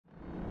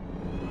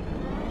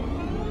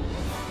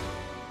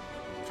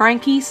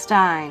Frankie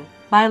Stein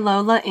by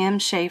Lola M.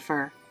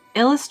 Schaefer,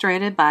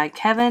 illustrated by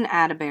Kevin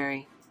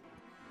Atterbury.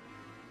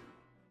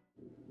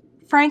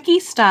 Frankie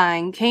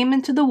Stein came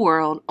into the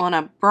world on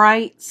a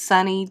bright,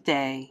 sunny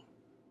day.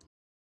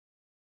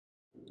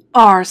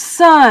 "Our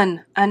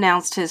son!"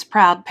 announced his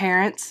proud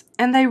parents,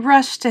 and they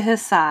rushed to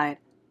his side.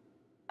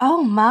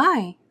 "Oh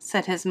my,"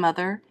 said his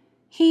mother,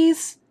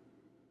 "he's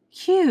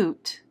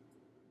cute."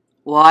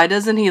 "Why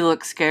doesn't he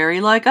look scary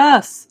like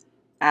us?"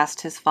 asked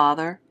his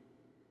father.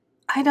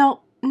 "I don't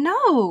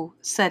know,"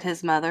 said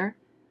his mother,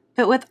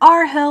 "but with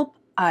our help,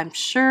 I'm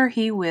sure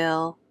he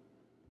will."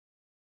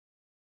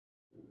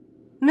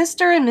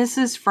 Mr. and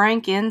Mrs.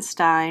 Frankie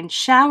Stein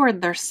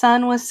showered their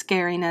son with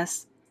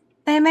scariness.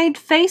 They made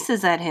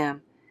faces at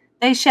him.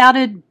 They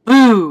shouted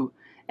 "Boo!"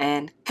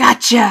 and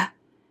 "Gotcha!"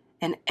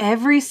 And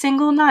every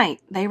single night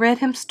they read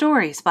him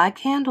stories by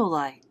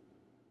candlelight.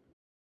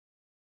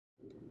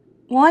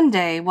 One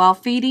day, while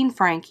feeding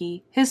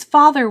Frankie, his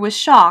father was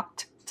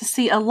shocked to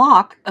see a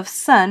lock of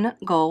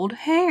sun-gold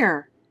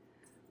hair.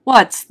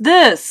 "What's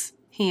this?"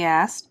 he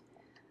asked.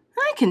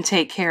 "I can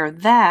take care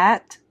of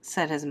that,"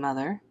 said his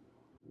mother.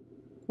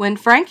 When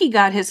Frankie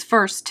got his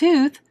first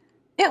tooth,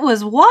 it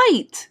was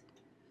white.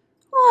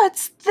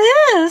 "What's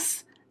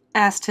this?"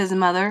 asked his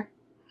mother.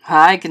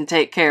 "I can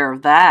take care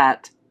of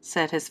that,"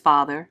 said his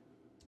father.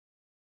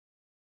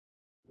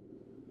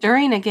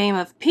 During a game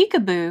of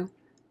peekaboo,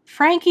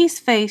 Frankie's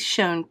face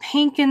shone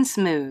pink and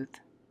smooth.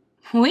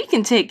 "We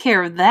can take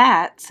care of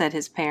that," said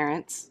his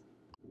parents.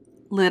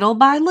 Little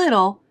by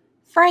little,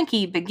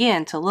 Frankie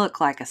began to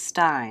look like a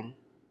Stein.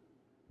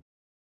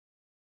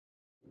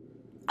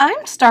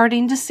 "I'm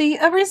starting to see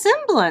a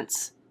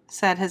resemblance,"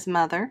 said his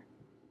mother.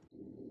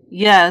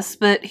 "Yes,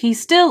 but he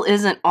still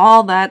isn't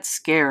all that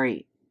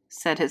scary,"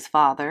 said his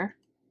father.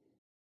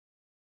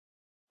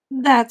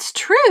 "That's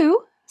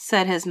true,"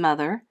 said his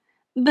mother,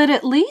 "but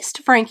at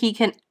least Frankie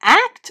can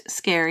act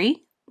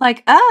scary,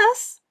 like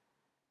us."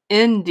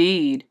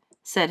 "Indeed,"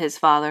 said his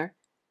father.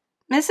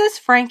 Mrs.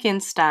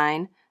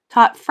 Frankenstein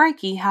taught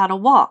Frankie how to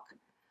walk.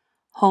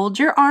 "Hold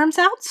your arms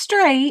out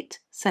straight,"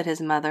 said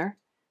his mother.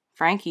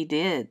 Frankie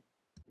did.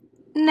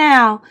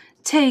 "Now,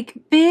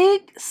 take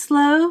big,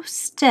 slow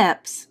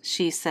steps,"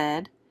 she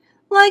said,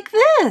 "like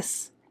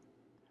this."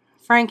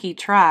 Frankie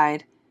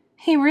tried.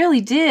 He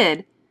really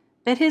did,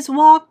 but his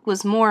walk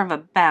was more of a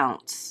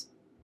bounce.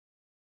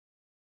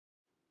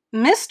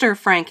 Mr.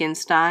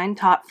 Frankenstein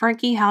taught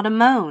Frankie how to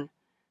moan.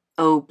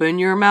 "Open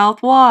your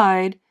mouth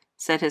wide,"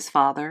 said his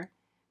father.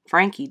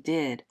 Frankie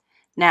did.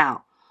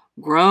 "Now,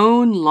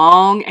 groan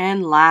long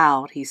and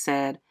loud," he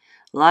said,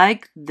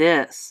 "like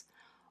this.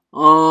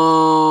 Oh."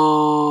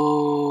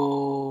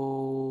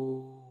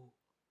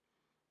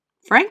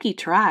 Frankie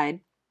tried.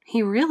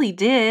 He really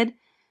did,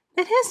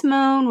 but his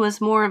moan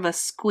was more of a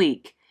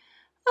squeak.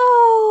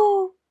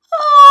 "Oh,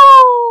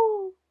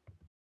 oh."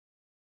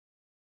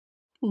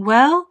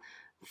 "Well,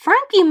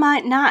 Frankie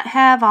might not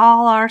have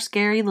all our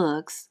scary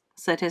looks,"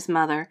 said his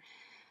mother.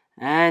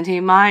 "And he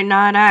might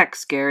not act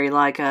scary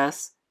like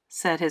us,"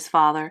 said his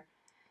father.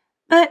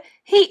 "But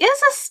he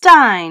is a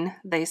Stein,"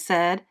 they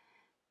said.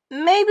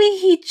 "Maybe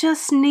he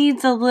just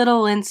needs a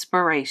little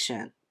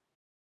inspiration."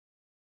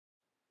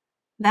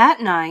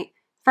 That night,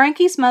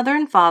 Frankie's mother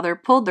and father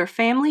pulled their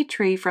family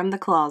tree from the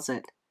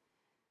closet.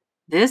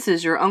 "This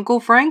is your Uncle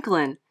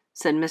Franklin,"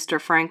 said Mr.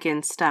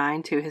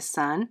 Frankenstein to his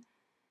son.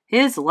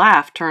 "His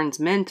laugh turns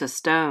men to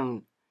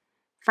stone."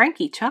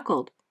 Frankie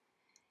chuckled.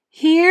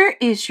 "Here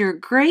is your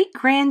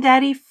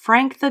great-granddaddy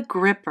Frank the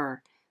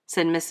Gripper,"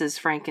 said Mrs.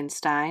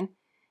 Frankenstein.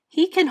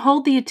 "He can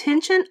hold the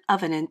attention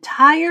of an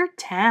entire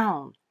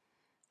town."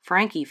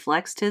 Frankie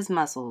flexed his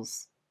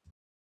muscles.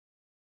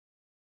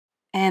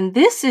 "And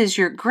this is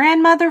your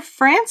grandmother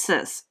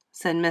Frances,"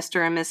 said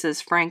Mr. and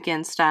Mrs.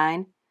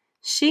 Frankenstein.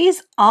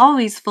 "She's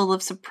always full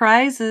of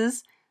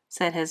surprises,"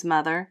 said his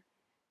mother.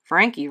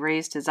 Frankie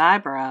raised his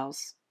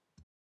eyebrows.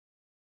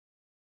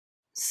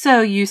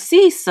 "So you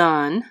see,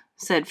 son,"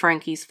 said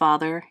Frankie's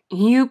father,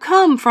 "you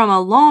come from a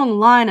long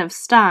line of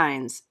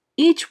Steins,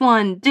 each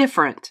one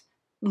different,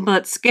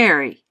 but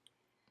scary."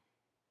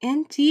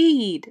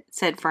 "Indeed,"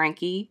 said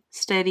Frankie,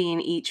 studying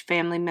each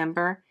family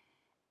member.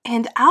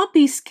 "And I'll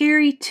be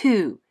scary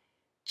too.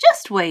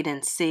 Just wait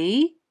and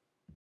see."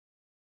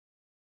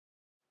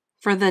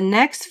 For the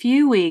next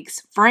few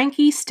weeks,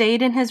 Frankie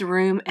stayed in his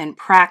room and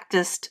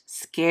practiced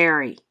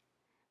scary.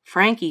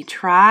 Frankie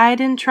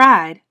tried and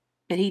tried,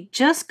 but he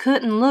just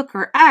couldn't look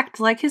or act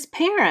like his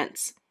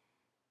parents.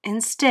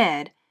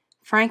 Instead,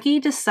 Frankie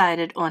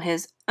decided on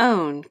his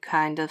own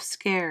kind of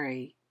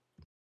scary.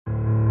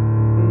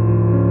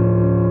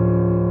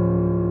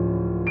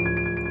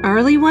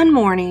 Early one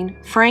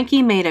morning,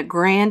 Frankie made a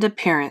grand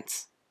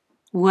appearance.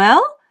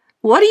 "Well,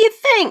 what do you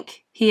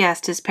think?" he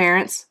asked his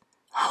parents.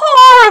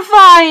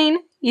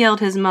 "Horrifying!" yelled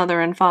his mother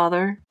and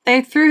father.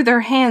 They threw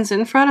their hands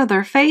in front of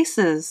their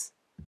faces.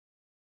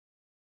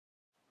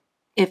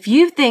 "If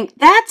you think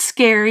that's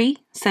scary,"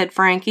 said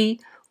Frankie,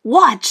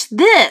 "watch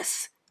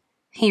this."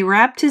 He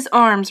wrapped his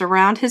arms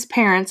around his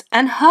parents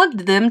and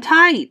hugged them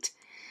tight.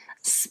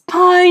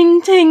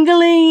 "Spine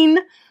tingling!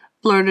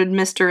 blurted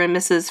Mr. and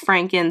Mrs.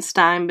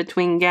 Frankenstein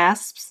between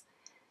gasps.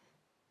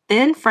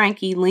 Then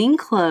Frankie leaned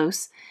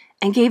close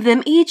and gave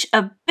them each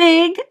a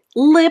big,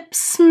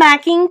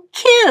 lip-smacking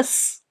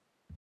kiss.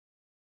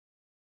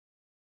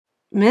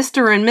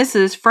 Mr. and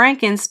Mrs.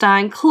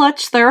 Frankenstein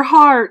clutched their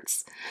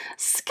hearts.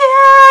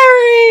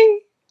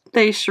 "Scary!"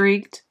 they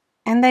shrieked,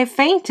 and they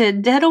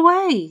fainted dead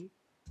away.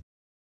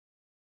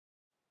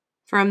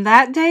 From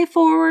that day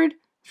forward,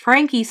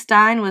 Frankie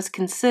Stein was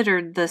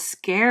considered the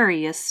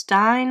scariest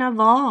Stein of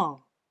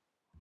all.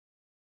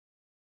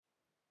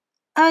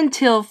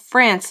 Until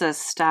Francis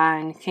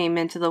Stein came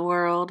into the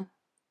world.